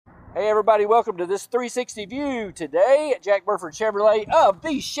Hey everybody, welcome to this 360 view today at Jack Burford Chevrolet of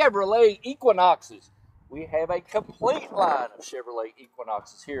the Chevrolet Equinoxes. We have a complete line of Chevrolet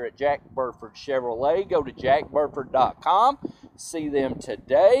Equinoxes here at Jack Burford Chevrolet. Go to jackburford.com, see them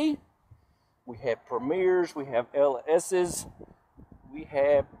today. We have Premiers, we have LS's, we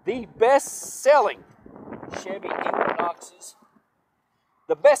have the best-selling Chevy Equinoxes.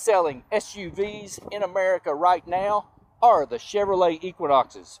 The best-selling SUVs in America right now are the Chevrolet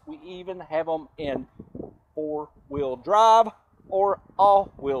Equinoxes. We even have them in four-wheel drive or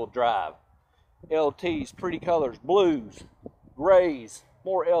all-wheel drive. LTs, pretty colors, blues, grays,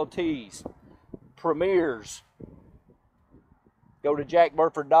 more LTs, Premiers. Go to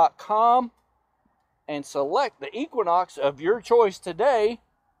jackburford.com and select the Equinox of your choice today.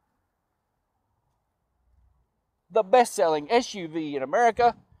 The best-selling SUV in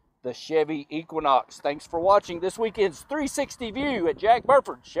America, the Chevy Equinox. Thanks for watching this weekend's 360 view at Jack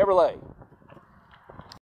Burford Chevrolet.